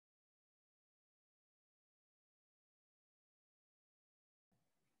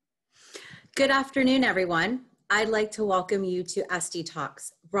Good afternoon, everyone. I'd like to welcome you to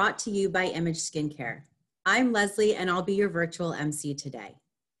ESTYTALKS, brought to you by Image Skincare. I'm Leslie, and I'll be your virtual MC today.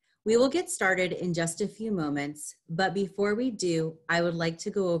 We will get started in just a few moments, but before we do, I would like to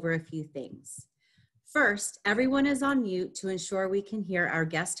go over a few things. First, everyone is on mute to ensure we can hear our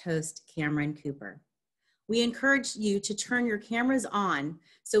guest host, Cameron Cooper. We encourage you to turn your cameras on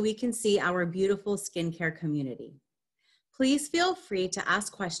so we can see our beautiful skincare community. Please feel free to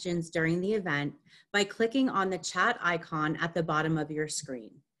ask questions during the event by clicking on the chat icon at the bottom of your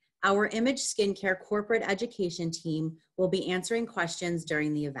screen. Our Image Skincare corporate education team will be answering questions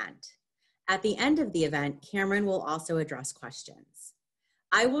during the event. At the end of the event, Cameron will also address questions.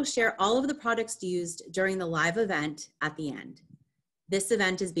 I will share all of the products used during the live event at the end. This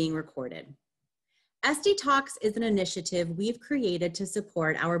event is being recorded. ESTYTALKS is an initiative we've created to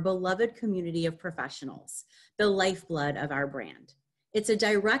support our beloved community of professionals, the lifeblood of our brand. It's a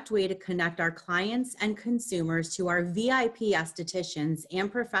direct way to connect our clients and consumers to our VIP estheticians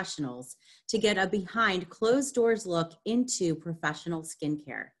and professionals to get a behind closed doors look into professional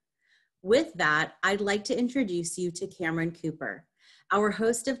skincare. With that, I'd like to introduce you to Cameron Cooper, our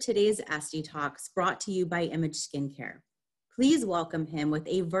host of today's ESTYTALKS, brought to you by Image Skincare. Please welcome him with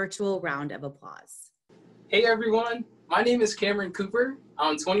a virtual round of applause. Hey everyone, my name is Cameron Cooper.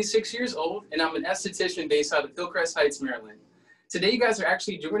 I'm 26 years old and I'm an esthetician based out of Hillcrest Heights, Maryland. Today you guys are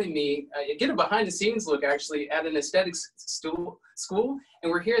actually joining me, get a behind the scenes look actually at an aesthetics school, and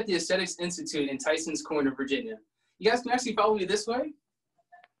we're here at the Aesthetics Institute in Tysons Corner, Virginia. You guys can actually follow me this way.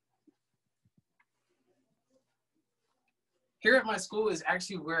 Here at my school is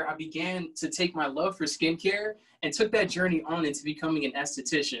actually where I began to take my love for skincare and took that journey on into becoming an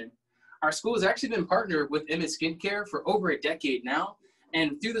esthetician. Our school has actually been partnered with Image Skincare for over a decade now.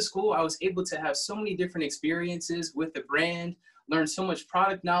 And through the school, I was able to have so many different experiences with the brand, learn so much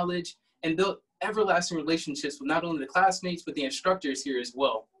product knowledge, and build everlasting relationships with not only the classmates, but the instructors here as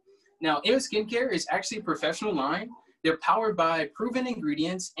well. Now, Image Skincare is actually a professional line. They're powered by proven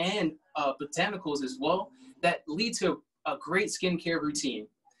ingredients and botanicals as well that lead to a great skincare routine.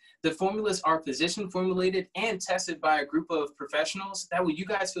 The formulas are physician formulated and tested by a group of professionals. That way you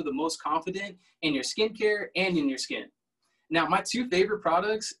guys feel the most confident in your skincare and in your skin. Now, my two favorite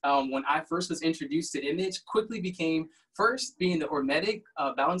products when I first was introduced to Image quickly became, first being the Ormetic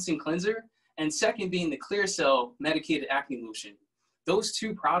Balancing Cleanser, and second being the Clear Cell Medicated Acne Lotion. Those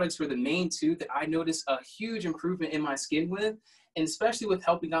two products were the main two that I noticed a huge improvement in my skin with, and especially with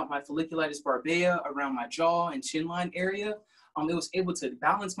helping out my folliculitis barbea around my jaw and chin line area. It was able to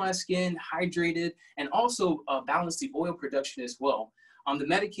balance my skin, hydrate it, and also balance the oil production as well. The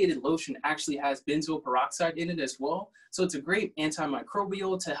medicated lotion actually has benzoyl peroxide in it as well. So it's a great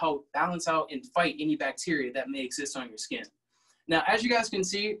antimicrobial to help balance out and fight any bacteria that may exist on your skin. Now, as you guys can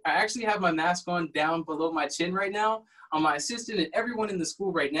see, I actually have my mask on down below my chin right now. My assistant and everyone in the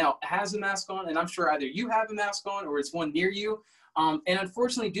school right now has a mask on, and I'm sure either you have a mask on or it's one near you. And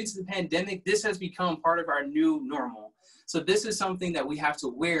unfortunately, due to the pandemic, this has become part of our new normal. So this is something that we have to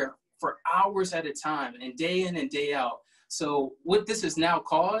wear for hours at a time and day in and day out. So what this has now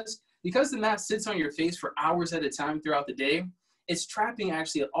caused, because the mask sits on your face for hours at a time throughout the day, it's trapping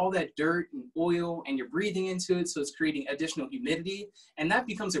actually all that dirt and oil, and you're breathing into it. So it's creating additional humidity, and that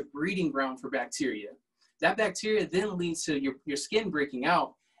becomes a breeding ground for bacteria. That bacteria then leads to your skin breaking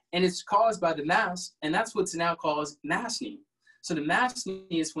out, and it's caused by the mask, and that's what's now called maskne. So the maskne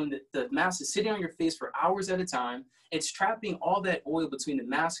is when the mask is sitting on your face for hours at a time. It's trapping all that oil between the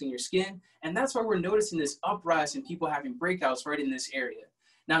mask and your skin. And that's why we're noticing this uprise in people having breakouts right in this area.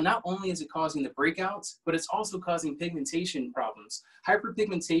 Now, not only is it causing the breakouts, but it's also causing pigmentation problems.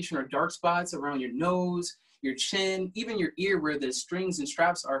 Hyperpigmentation or dark spots around your nose, your chin, even your ear where the strings and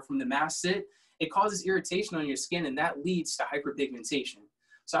straps are from the mask sit. It causes irritation on your skin, and that leads to hyperpigmentation.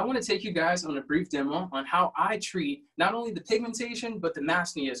 So I want to take you guys on a brief demo on how I treat not only the pigmentation, but the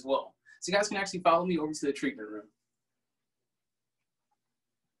maskne as well. So you guys can actually follow me over to the treatment room.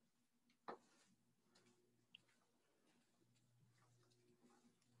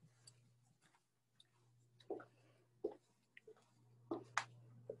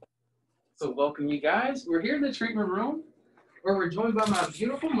 So welcome you guys. We're here in the treatment room where we're joined by my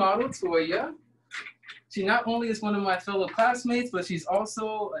beautiful model, Toya. She not only is one of my fellow classmates, but she's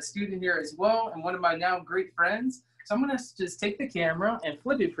also a student here as well and one of my now great friends. So I'm gonna just take the camera and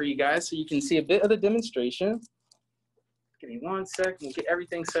flip it for you guys so you can see a bit of the demonstration. Give me 1 sec, we'll get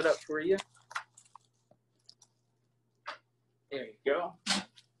everything set up for you. There you go.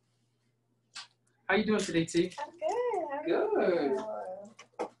 How you doing today, T? I'm good. How are you? Good.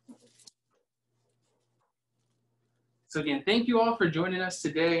 So again, thank you all for joining us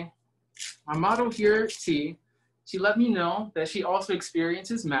today. My model here, T, she let me know that she also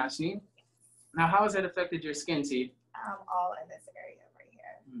experiences acne. Now, how has that affected your skin, T? All in this area right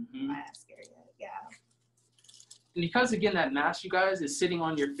here, my ass area, yeah. And because, again, that mask, you guys, is sitting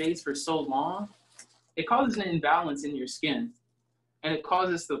on your face for so long, it causes an imbalance in your skin. And it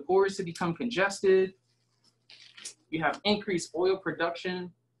causes the pores to become congested. You have increased oil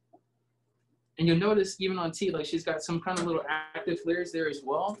production. And you'll notice even on T, like she's got some kind of little active flares there as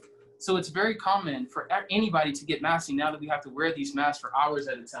well. So it's very common for anybody to get acne now that we have to wear these masks for hours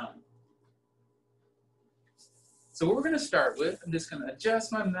at a time. So what we're gonna start with, I'm just gonna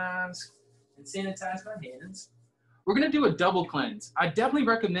adjust my mask and sanitize my hands. We're gonna do a double cleanse. I definitely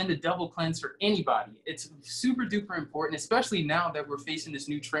recommend a double cleanse for anybody. It's super duper important, especially now that we're facing this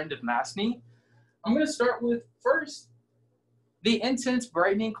new trend of acne. I'm gonna start with first, the Intense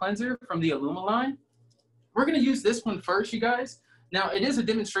Brightening Cleanser from the Illuma line. We're gonna use this one first, you guys. Now it is a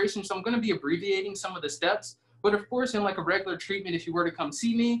demonstration, so I'm gonna be abbreviating some of the steps, but of course in like a regular treatment, if you were to come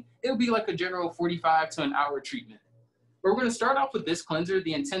see me, it'll be like a general 45 to an hour treatment. But we're gonna start off with this cleanser,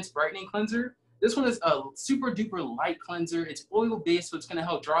 the Intense Brightening Cleanser. This one is a super duper light cleanser. It's oil-based, so it's gonna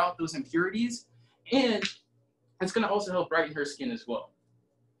help draw out those impurities, and it's gonna also help brighten her skin as well.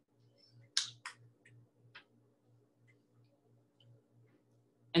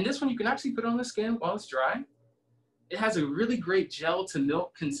 And this one you can actually put on the skin while it's dry. It has a really great gel to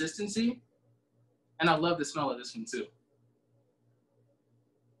milk consistency, and I love the smell of this one too.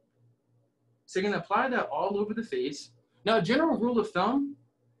 So you're gonna apply that all over the face. Now, a general rule of thumb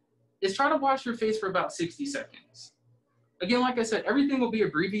is try to wash your face for about 60 seconds. Again, like I said, everything will be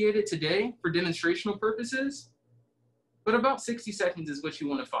abbreviated today for demonstrational purposes, but about 60 seconds is what you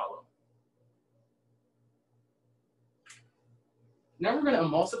wanna follow. Now we're gonna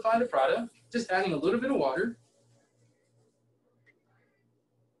emulsify the product, just adding a little bit of water.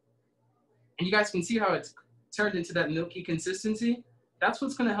 And you guys can see how it's turned into that milky consistency. That's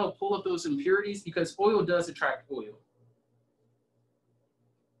what's gonna help pull up those impurities because oil does attract oil.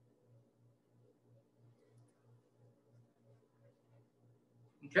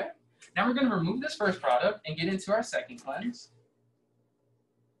 Okay, now we're gonna remove this first product and get into our second cleanse.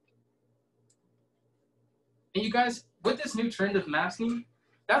 And you guys, with this new trend of masking,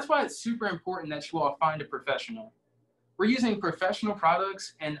 that's why it's super important that you all find a professional. We're using professional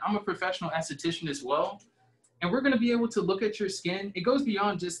products, and I'm a professional esthetician as well. And we're gonna be able to look at your skin. It goes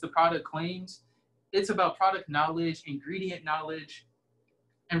beyond just the product claims. It's about product knowledge, ingredient knowledge,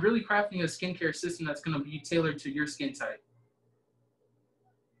 and really crafting a skincare system that's gonna be tailored to your skin type.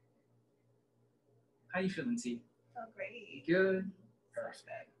 How you feeling, T? Oh, great. Good?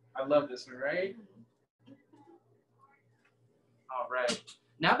 Perfect. I love this one, right? All right.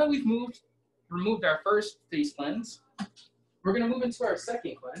 Now that we've removed our first face cleanse, we're gonna move into our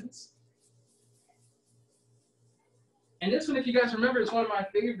second cleanse. And this one, if you guys remember, is one of my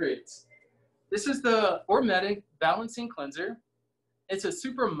favorites. This is the Ormedic Balancing Cleanser. It's a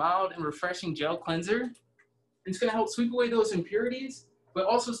super mild and refreshing gel cleanser. It's gonna help sweep away those impurities, but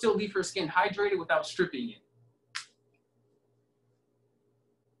also still leave her skin hydrated without stripping it.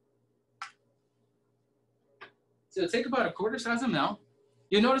 So take about a quarter size amount.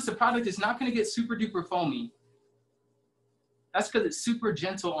 You'll notice the product is not gonna get super duper foamy. That's because it's super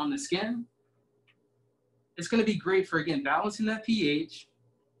gentle on the skin. It's gonna be great for, again, balancing that pH.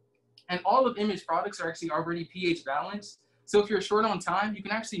 And all of Image products are actually already pH balanced. So if you're short on time, you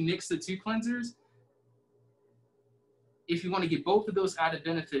can actually mix the two cleansers if you wanna get both of those added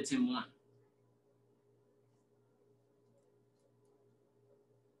benefits in one.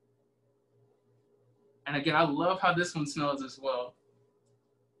 And again, I love how this one smells as well.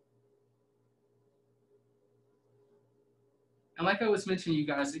 And like I was mentioning, you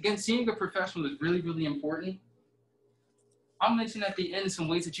guys, again, seeing a professional is really, really important. I'll mention at the end some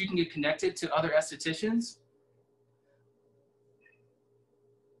ways that you can get connected to other estheticians.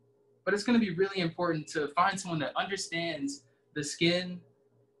 But it's gonna be really important to find someone that understands the skin,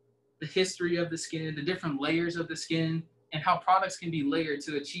 the history of the skin, the different layers of the skin, and how products can be layered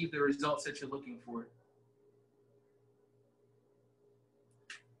to achieve the results that you're looking for.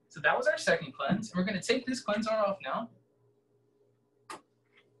 So that was our second cleanse. We're gonna take this cleanser off now.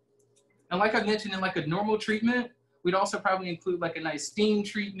 And like I mentioned, in like a normal treatment, we'd also probably include like a nice steam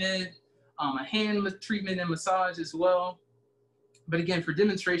treatment, a hand treatment and massage as well. But again, for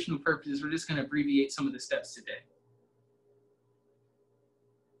demonstrational purposes, we're just gonna abbreviate some of the steps today.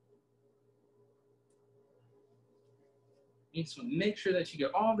 You just wanna make sure that you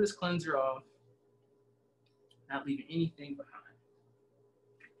get all this cleanser off, not leaving anything behind.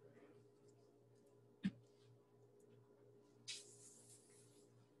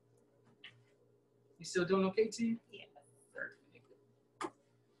 You still doing okay, T? Yeah. Perfect.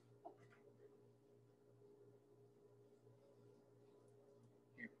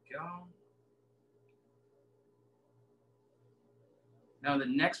 Here we go. Now the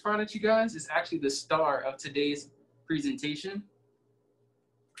next product, you guys, is actually the star of today's presentation.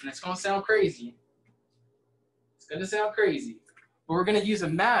 And it's gonna sound crazy. It's gonna sound crazy. But we're gonna use a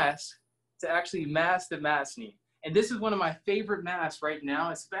mask to actually mask the masking. And this is one of my favorite masks right now,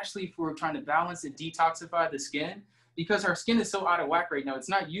 especially if we're trying to balance and detoxify the skin, because our skin is so out of whack right now. It's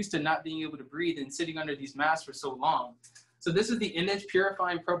not used to not being able to breathe and sitting under these masks for so long. So this is the Image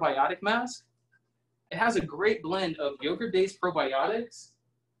Purifying Probiotic Mask. It has a great blend of yogurt-based probiotics,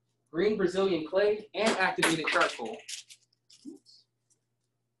 green Brazilian clay, and activated charcoal.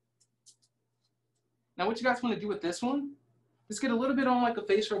 Now what you guys want to do with this one, just get a little bit on like a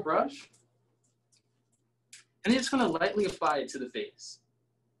facial brush, and you're just going to lightly apply it to the face.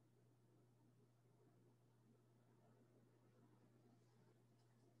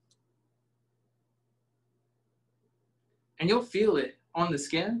 And you'll feel it on the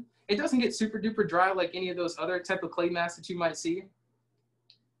skin. It doesn't get super duper dry like any of those other type of clay masks that you might see.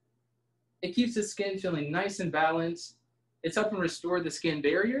 It keeps the skin feeling nice and balanced. It's helping restore the skin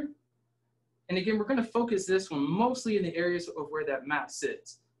barrier. And again, we're going to focus this one mostly in the areas of where that mask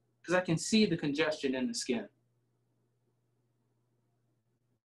sits, because I can see the congestion in the skin.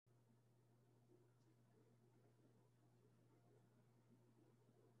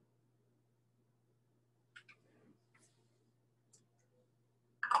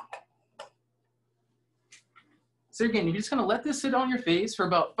 So again, you're just gonna let this sit on your face for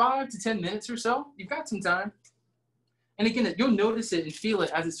about 5 to 10 minutes or so. You've got some time. And again, you'll notice it and feel it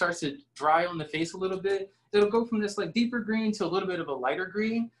as it starts to dry on the face a little bit. It'll go from this like deeper green to a little bit of a lighter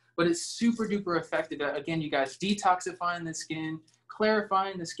green, but it's super duper effective at, again, you guys, detoxifying the skin,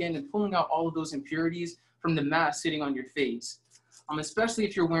 clarifying the skin, and pulling out all of those impurities from the mask sitting on your face. Especially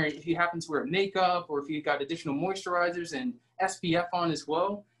if you happen to wear makeup, or if you've got additional moisturizers and SPF on as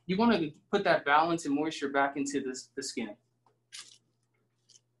well. You want to put that balance and moisture back into the skin.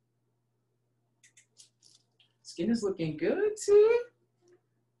 Skin is looking good, too.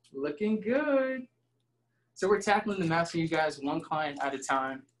 Looking good. So we're tackling the mask for you guys one client at a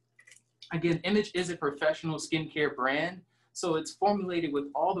time. Again, Image is a professional skincare brand, so it's formulated with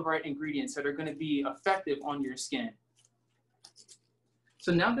all the right ingredients that are going to be effective on your skin.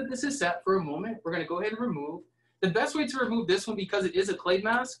 So now that this is set for a moment, we're going to go ahead and remove. The best way to remove this one, because it is a clay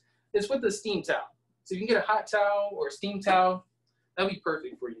mask, is with a steam towel. So you can get a hot towel or a steam towel. That'll be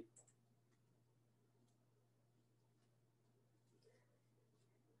perfect for you.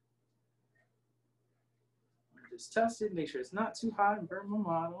 Just test it, make sure it's not too hot and burn my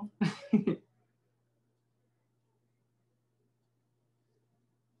model.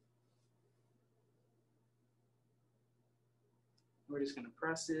 We're just going to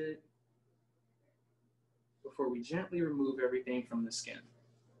press it before we gently remove everything from the skin.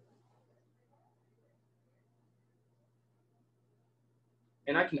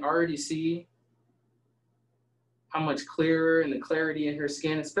 And I can already see how much clearer and the clarity in her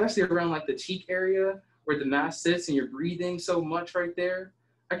skin, especially around like the cheek area where the mask sits and you're breathing so much right there.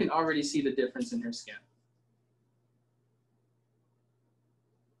 I can already see the difference in her skin.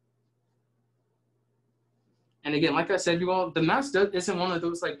 And again, like I said, you all, the mask isn't one of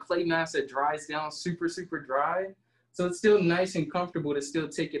those like clay masks that dries down super, super dry. So it's still nice and comfortable to still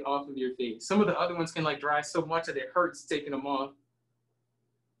take it off of your face. Some of the other ones can like dry so much that it hurts taking them off.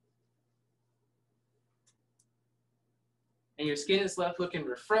 And your skin is left looking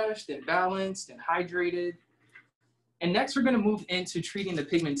refreshed and balanced and hydrated. And next, we're going to move into treating the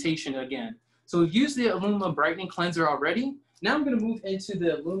pigmentation again. So we've used the Illuma Brightening Cleanser already. Now I'm going to move into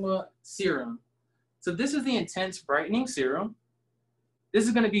the Illuma Serum. So this is the Intense Brightening Serum. This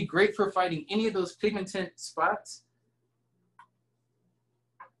is going to be great for fighting any of those pigmented spots,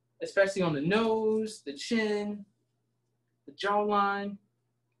 especially on the nose, the chin, the jawline.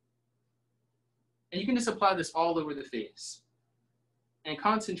 And you can just apply this all over the face and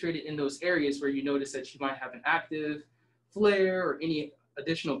concentrate it in those areas where you notice that you might have an active flare or any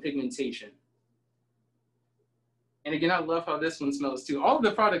additional pigmentation. And again, I love how this one smells too. All of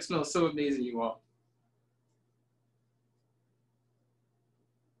the products smell so amazing, you all.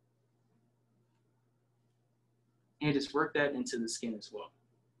 And just work that into the skin as well.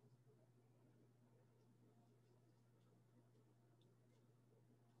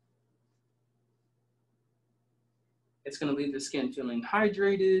 It's going to leave the skin feeling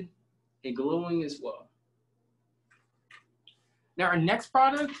hydrated and glowing as well. Now our next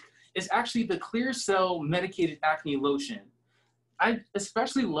product is actually the Clear Cell Medicated Acne Lotion. I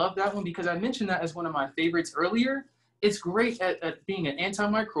especially love that one because I mentioned that as one of my favorites earlier. It's great at being an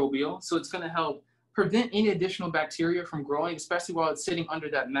antimicrobial, so it's going to help prevent any additional bacteria from growing, especially while it's sitting under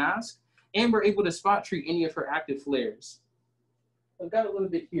that mask. And we're able to spot treat any of her active flares. I've got a little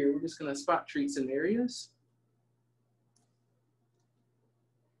bit here. We're just going to spot treat some areas.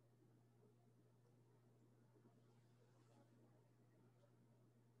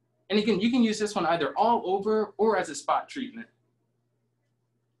 And again, you can use this one either all over or as a spot treatment.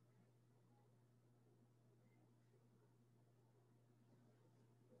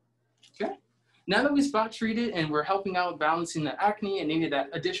 Okay. Now that we spot treated and we're helping out balancing the acne and any of that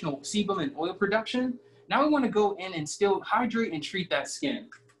additional sebum and oil production, now we want to go in and still hydrate and treat that skin.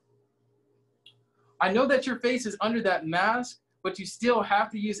 I know that your face is under that mask, but you still have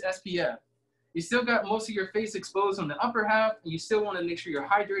to use SPF. You still got most of your face exposed on the upper half, and you still want to make sure you're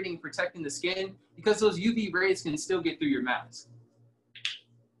hydrating and protecting the skin because those UV rays can still get through your mask.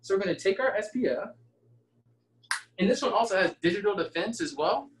 So we're going to take our SPF, and this one also has digital defense as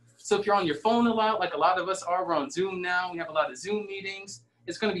well. So if you're on your phone a lot, like a lot of us are, we're on Zoom now, we have a lot of Zoom meetings,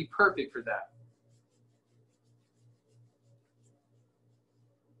 it's going to be perfect for that.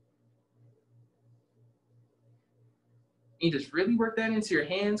 You just really work that into your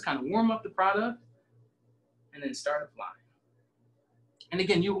hands, kind of warm up the product, and then start applying. And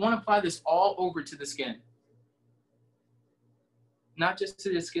again, you want to apply this all over to the skin. Not just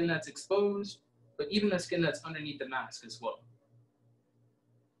to the skin that's exposed, but even the skin that's underneath the mask as well.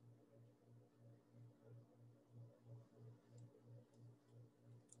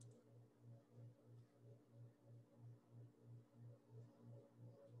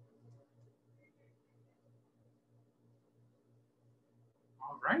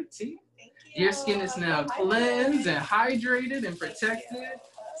 All right, see? Your skin is now cleansed and hydrated and protected.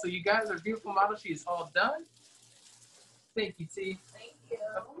 So you guys are beautiful models. She is all done. Thank you, T. Thank you.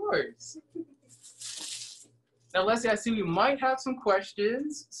 Of course. Now, Leslie, I see we might have some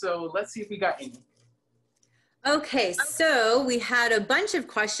questions. So let's see if we got any. Okay, so we had a bunch of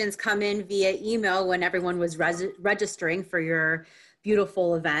questions come in via email when everyone was registering for your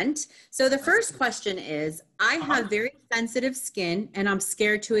beautiful event. So the first question is, I have very sensitive skin and I'm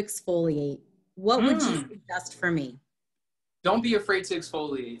scared to exfoliate. What would you suggest for me? Don't be afraid to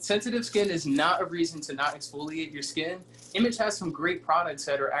exfoliate. Sensitive skin is not a reason to not exfoliate your skin. Image has some great products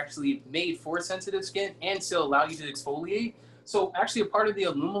that are actually made for sensitive skin and still allow you to exfoliate. So actually a part of the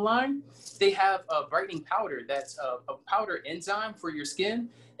Illuma line, they have a brightening powder that's a powder enzyme for your skin.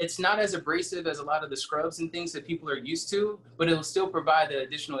 It's not as abrasive as a lot of the scrubs and things that people are used to, but it'll still provide that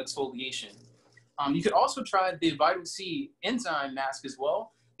additional exfoliation. You could also try the Vital C enzyme mask as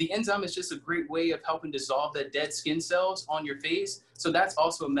well. The enzyme is just a great way of helping dissolve the dead skin cells on your face. So that's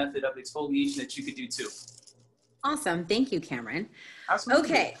also a method of exfoliation that you could do too. Awesome. Thank you, Cameron. Absolutely.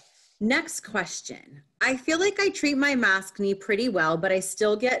 Okay. Next question. I feel like I treat my maskne pretty well, but I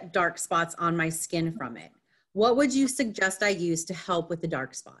still get dark spots on my skin from it. What would you suggest I use to help with the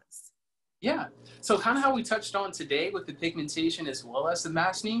dark spots? Yeah, so kind of how we touched on today with the pigmentation as well as the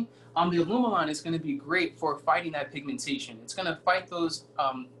maskne, the Illuma line is going to be great for fighting that pigmentation. It's going to fight those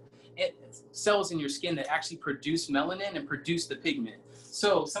cells in your skin that actually produce melanin and produce the pigment.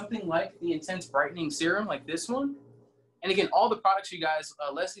 So something like the Intense Brightening Serum like this one. And again, all the products you guys,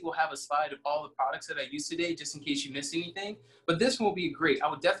 Leslie will have a slide of all the products that I used today, just in case you missed anything. But this one will be great. I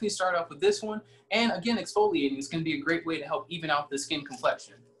would definitely start off with this one. And again, exfoliating is going to be a great way to help even out the skin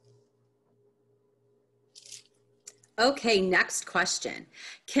complexion. Okay, next question.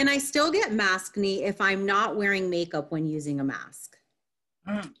 Can I still get maskne if I'm not wearing makeup when using a mask?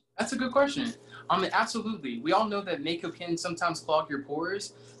 That's a good question. Absolutely. We all know that makeup can sometimes clog your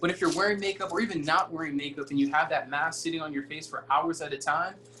pores, but if you're wearing makeup or even not wearing makeup and you have that mask sitting on your face for hours at a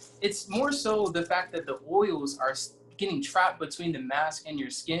time, it's more so the fact that the oils are getting trapped between the mask and your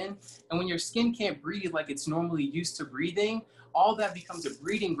skin. And when your skin can't breathe like it's normally used to breathing, all that becomes a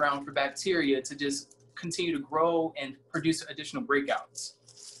breeding ground for bacteria to just continue to grow and produce additional breakouts.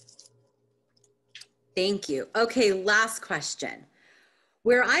 Thank you. Okay, last question.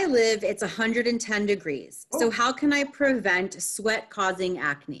 Where I live, it's 110 degrees. So how can I prevent sweat causing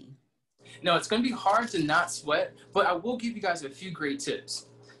acne? No, it's going to be hard to not sweat, but I will give you guys a few great tips.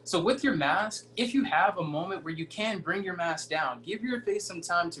 So with your mask, if you have a moment where you can bring your mask down, give your face some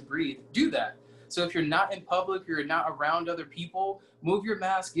time to breathe, do that. So if you're not in public, you're not around other people, move your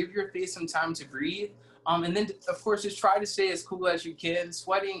mask, give your face some time to breathe. And then, of course, just try to stay as cool as you can.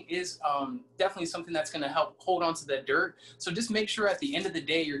 Sweating is definitely something that's going to help hold on to the dirt. So just make sure at the end of the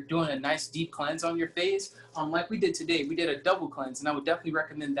day, you're doing a nice deep cleanse on your face. Like we did today, we did a double cleanse, and I would definitely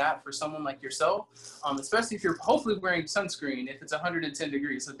recommend that for someone like yourself, especially if you're hopefully wearing sunscreen if it's 110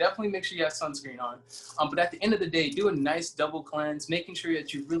 degrees. So definitely make sure you have sunscreen on. But at the end of the day, do a nice double cleanse, making sure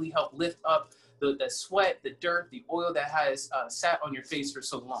that you really help lift up the sweat, the dirt, the oil that has sat on your face for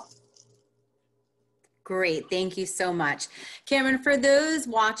so long. Great, thank you so much. Cameron, for those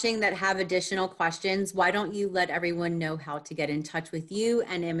watching that have additional questions, why don't you let everyone know how to get in touch with you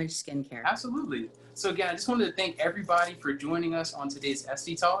and Image Skincare? Absolutely. So again, I just wanted to thank everybody for joining us on today's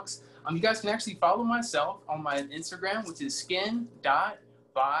SD Talks. You guys can actually follow myself on my Instagram, which is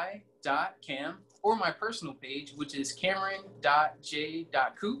skin.by.cam, or my personal page, which is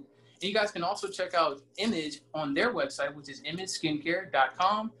cameron.j.coop. And you guys can also check out Image on their website, which is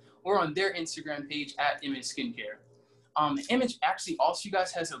imageskincare.com, or on their Instagram page at Image Skincare. Image actually also, you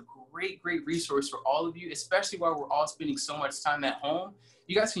guys, has a great resource for all of you, especially while we're all spending so much time at home.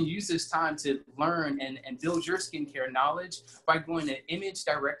 You guys can use this time to learn and build your skincare knowledge by going to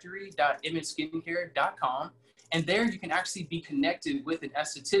imagedirectory.imageskincare.com. And there you can actually be connected with an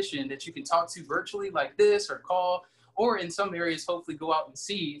esthetician that you can talk to virtually like this, or call, or in some areas, hopefully go out and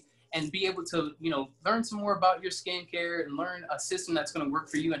see, and be able to, learn some more about your skincare and learn a system that's going to work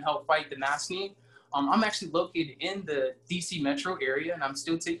for you and help fight the mask need. I'm actually located in the DC metro area, and I'm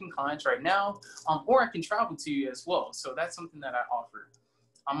still taking clients right now, or I can travel to you as well. So that's something that I offer.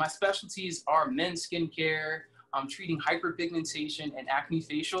 My specialties are men's skincare, treating hyperpigmentation and acne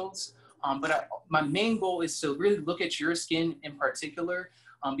facials. But my main goal is to really look at your skin in particular,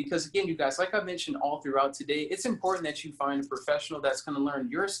 because again, you guys, like I mentioned all throughout today, it's important that you find a professional that's going to learn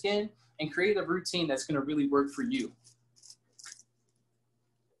your skin and create a routine that's going to really work for you.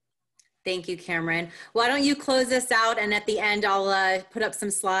 Thank you, Cameron. Why don't you close us out, and at the end, I'll put up some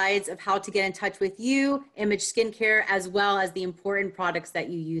slides of how to get in touch with you, Image Skincare, as well as the important products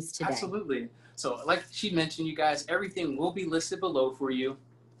that you use today. Absolutely. So like she mentioned, you guys, everything will be listed below for you.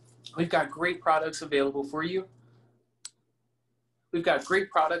 We've got great products available for you. We've got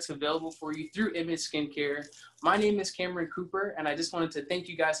great products available for you through Image Skincare. My name is Cameron Cooper, and I just wanted to thank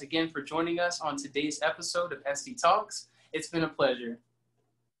you guys again for joining us on today's episode of SD Talks. It's been a pleasure.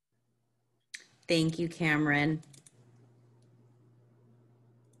 Thank you, Cameron.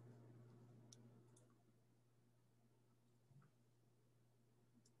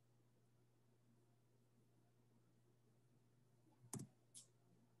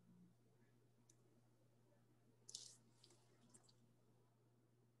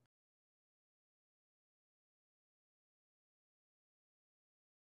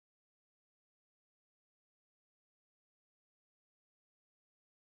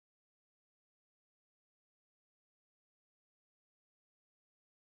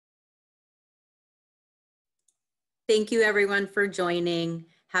 Thank you, everyone, for joining.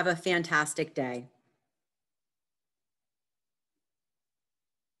 Have a fantastic day.